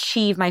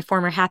achieve my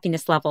former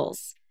happiness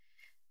levels,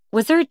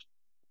 was there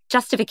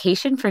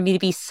justification for me to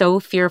be so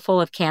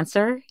fearful of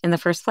cancer in the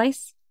first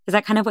place? Is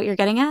that kind of what you're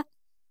getting at?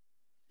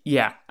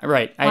 Yeah,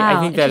 right. Wow,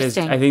 I think that is.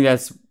 I think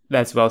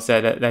that's well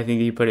said. I think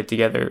that you put it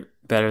together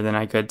better than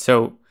I could.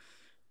 So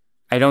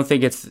I don't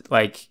think it's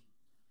like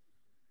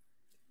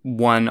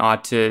one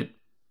ought to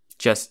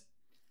just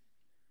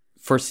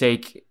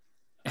forsake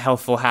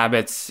healthful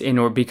habits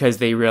because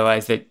they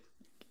realize that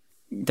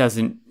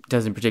doesn't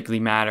particularly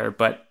matter.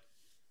 But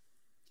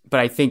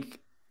I think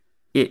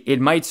it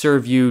might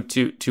serve you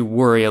to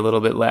worry a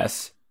little bit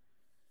less.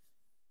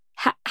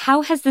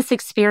 How has this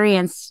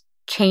experience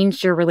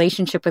changed your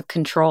relationship with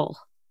control?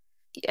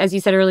 As you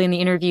said early in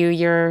the interview,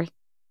 you're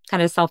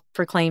kind of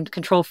self-proclaimed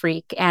control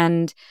freak.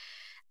 And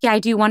yeah, I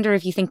do wonder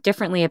if you think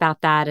differently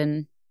about that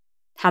and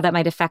how that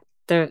might affect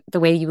the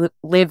way you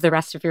live the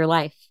rest of your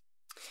life.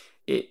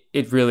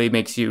 It really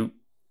makes you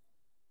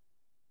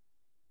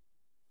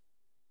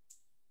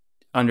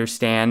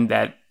understand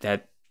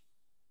that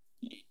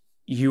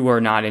you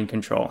are not in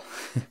control.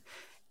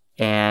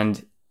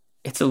 And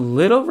it's a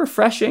little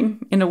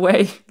refreshing in a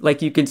way.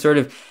 Like you can sort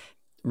of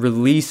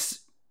release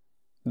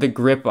the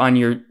grip on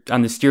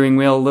the steering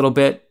wheel a little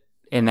bit,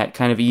 and that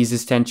kind of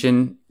eases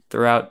tension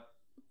throughout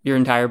your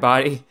entire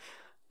body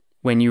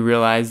when you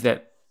realize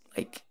that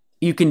like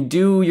you can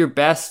do your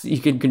best, you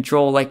can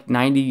control like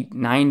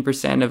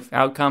 99% of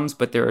outcomes,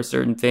 but there are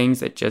certain things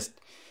that just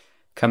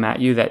come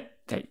at you that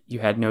you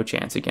had no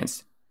chance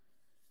against.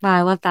 Wow,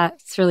 I love that.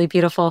 It's really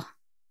beautiful.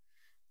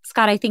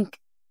 Scott, I think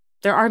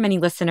there are many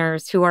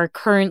listeners who are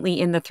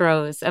currently in the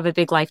throes of a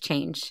big life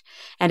change,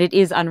 and it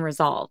is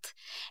unresolved.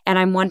 And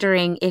I'm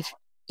wondering if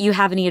you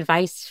have any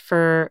advice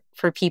for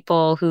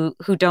people who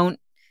don't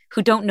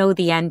know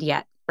the end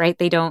yet, right?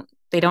 They don't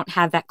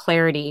have that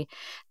clarity.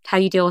 How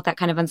do you deal with that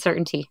kind of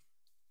uncertainty?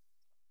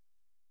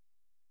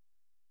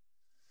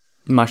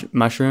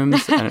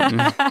 Mushrooms? I don't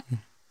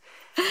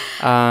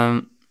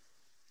know.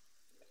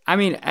 I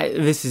mean,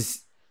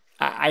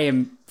 I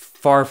am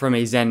far from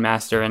a Zen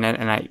master,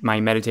 and my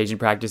meditation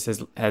practice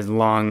has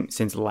long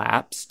since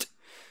lapsed.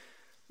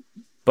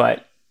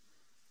 But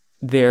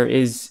there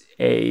is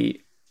a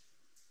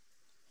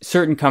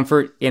certain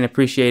comfort in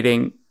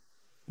appreciating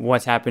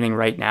what's happening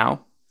right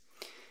now.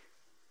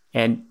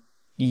 And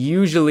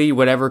usually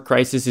whatever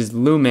crisis is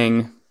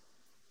looming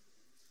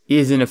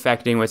isn't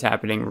affecting what's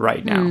happening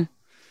right now.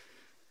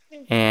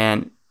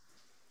 And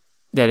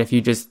that if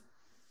you just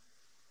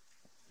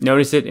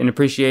notice it and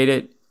appreciate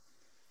it,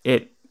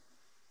 it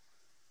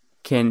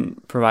can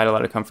provide a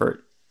lot of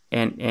comfort.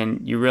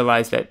 And you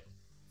realize that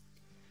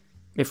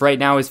if right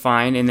now is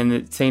fine and then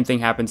the same thing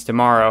happens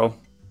tomorrow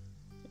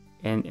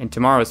and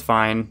tomorrow is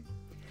fine,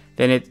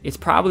 then it's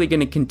probably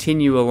going to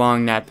continue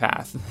along that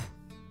path.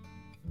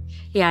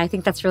 Yeah, I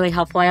think that's really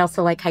helpful. I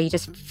also like how you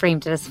just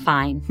framed it as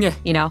fine. Yeah.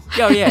 You know?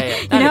 Oh,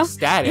 yeah. Not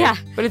ecstatic, yeah.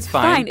 But it's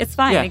fine. It's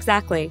fine. Yeah.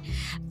 Exactly.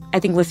 I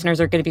think listeners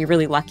are going to be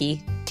really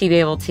lucky to be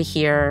able to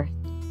hear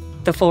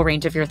the full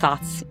range of your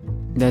thoughts.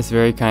 That's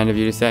very kind of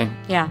you to say.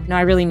 Yeah, no,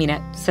 I really mean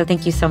it. So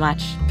thank you so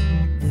much.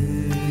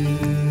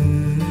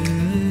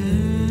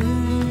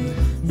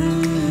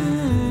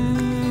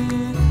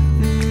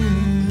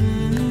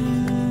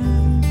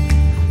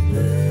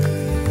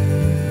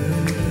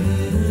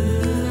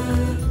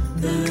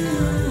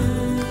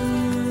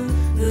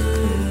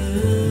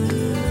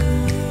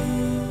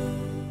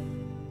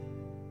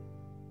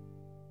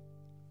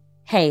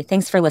 Hey,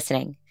 thanks for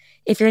listening.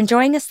 If you're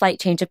enjoying A Slight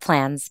Change of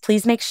Plans,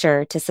 please make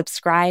sure to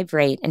subscribe,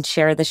 rate, and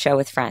share the show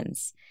with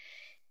friends.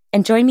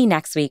 And join me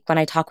next week when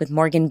I talk with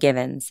Morgan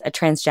Givens, a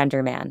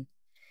transgender man.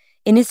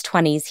 In his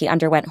 20s, he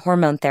underwent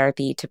hormone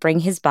therapy to bring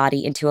his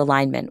body into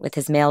alignment with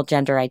his male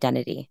gender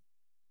identity.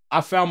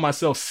 I found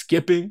myself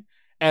skipping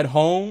at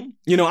home.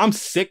 You know, I'm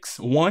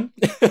 6'1",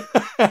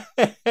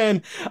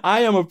 and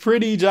I am a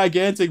pretty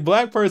gigantic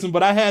Black person,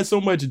 but I had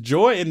so much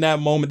joy in that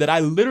moment that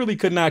I literally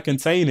could not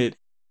contain it.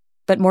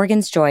 But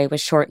Morgan's joy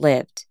was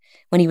short-lived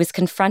when he was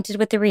confronted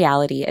with the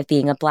reality of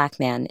being a Black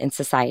man in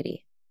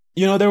society.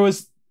 You know, there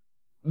was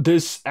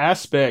this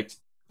aspect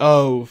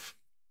of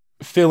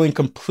feeling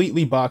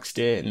completely boxed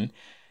in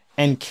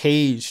and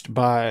caged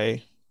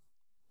by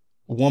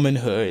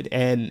womanhood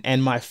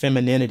and my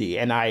femininity.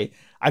 And I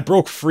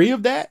broke free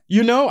of that.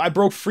 You know, I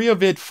broke free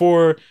of it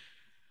for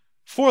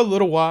a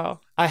little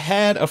while. I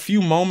had a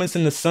few moments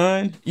in the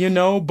sun, you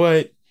know,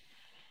 but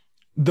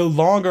the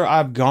longer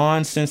I've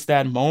gone since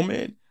that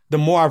moment, the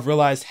more I've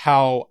realized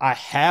how I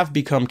have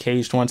become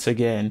caged once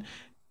again.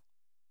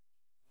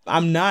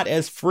 I'm not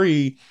as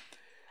free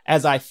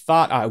as I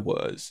thought I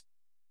was.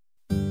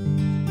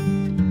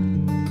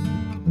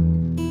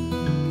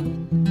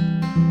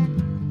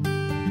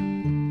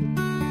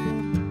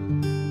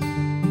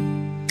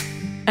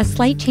 A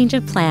Slight Change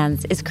of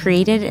Plans is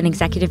created and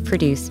executive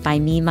produced by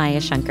me, Maya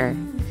Shankar.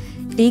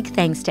 Big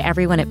thanks to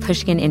everyone at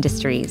Pushkin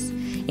Industries,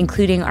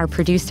 including our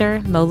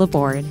producer, Mo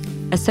Laborde,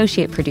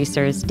 associate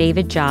producers,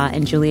 David Jha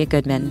and Julia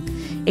Goodman,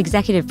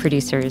 executive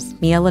producers,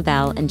 Mia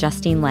Lavelle and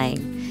Justine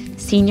Lang,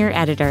 senior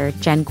editor,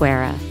 Jen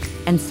Guerra,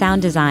 and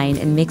sound design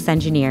and mix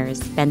engineers,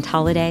 Ben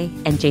Tolliday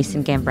and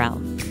Jason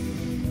Gambrell.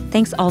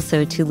 Thanks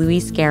also to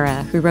Luis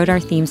Guerra, who wrote our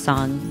theme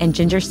song, and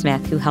Ginger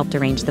Smith, who helped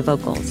arrange the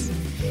vocals.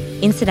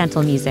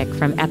 Incidental music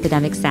from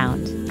Epidemic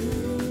Sound.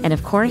 And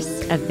of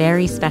course, a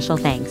very special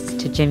thanks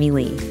to Jimmy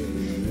Lee.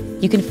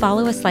 You can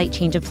follow A Slight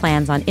Change of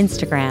Plans on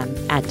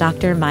Instagram at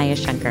Dr. Maya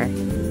Shankar.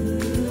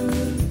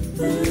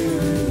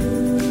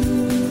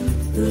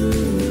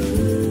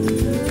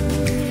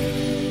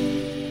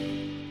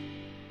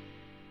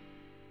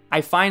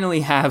 I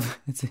finally have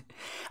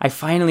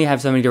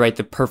something to write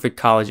the perfect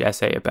college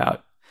essay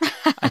about.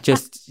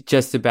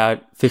 just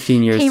about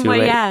 15 years too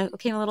late. Yeah,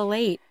 came a little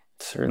late.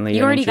 Certainly.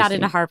 You already got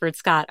into Harvard,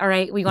 Scott. All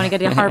right, we want to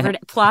get into Harvard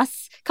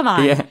plus? Come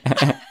on.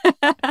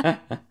 Yeah.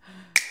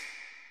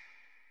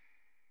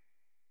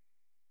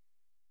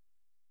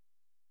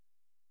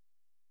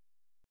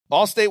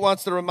 Allstate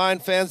wants to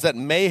remind fans that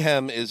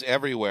mayhem is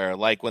everywhere,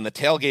 like when the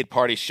tailgate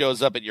party shows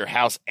up at your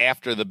house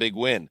after the big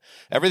win.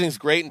 Everything's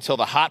great until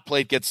the hot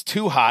plate gets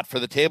too hot for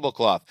the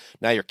tablecloth.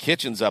 Now your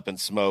kitchen's up in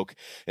smoke.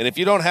 And if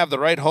you don't have the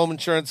right home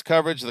insurance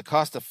coverage, the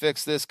cost to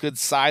fix this could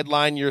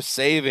sideline your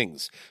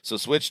savings. So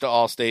switch to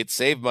Allstate,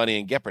 save money,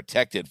 and get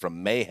protected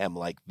from mayhem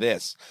like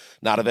this.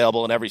 Not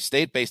available in every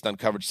state based on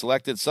coverage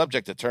selected,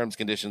 subject to terms,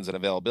 conditions, and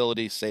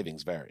availability.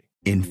 Savings vary.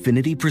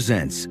 Infiniti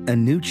presents a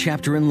new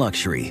chapter in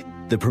luxury,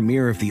 the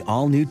premiere of the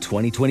all-new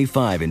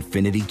 2025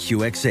 Infiniti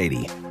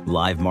QX80,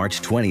 live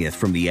March 20th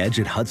from the Edge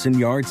at Hudson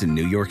Yards in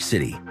New York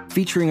City,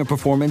 featuring a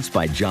performance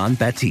by John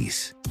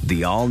Batiste.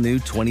 The all-new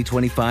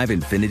 2025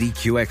 Infiniti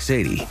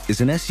QX80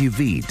 is an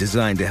SUV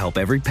designed to help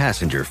every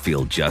passenger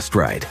feel just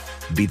right.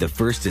 Be the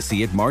first to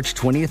see it March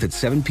 20th at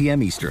 7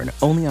 p.m. Eastern,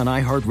 only on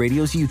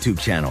iHeartRadio's YouTube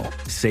channel.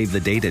 Save the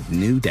date at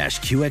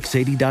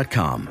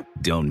new-QX80.com.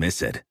 Don't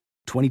miss it.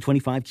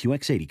 2025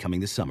 QX80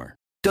 coming this summer.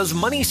 Does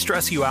money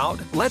stress you out?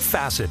 Let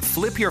Facet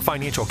flip your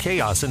financial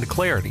chaos into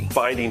clarity.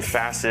 Finding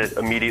Facet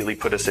immediately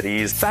put us at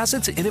ease.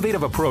 Facet's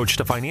innovative approach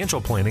to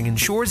financial planning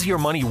ensures your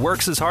money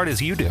works as hard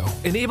as you do,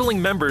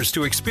 enabling members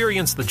to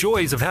experience the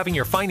joys of having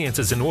your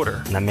finances in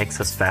order. And that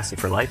makes us Facet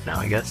for life now,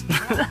 I guess.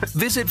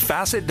 Visit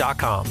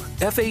Facet.com,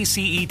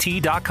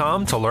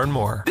 FACET.com to learn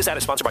more. This ad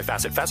is sponsored by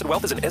Facet. Facet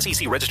Wealth is an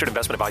SEC registered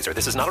investment advisor.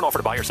 This is not an offer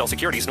to buy or sell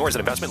securities, nor is it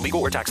investment, legal,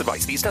 or tax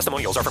advice. These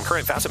testimonials are from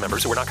current Facet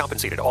members who are not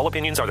compensated. All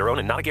opinions are their own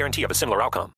and not a guarantee of a similar outcome.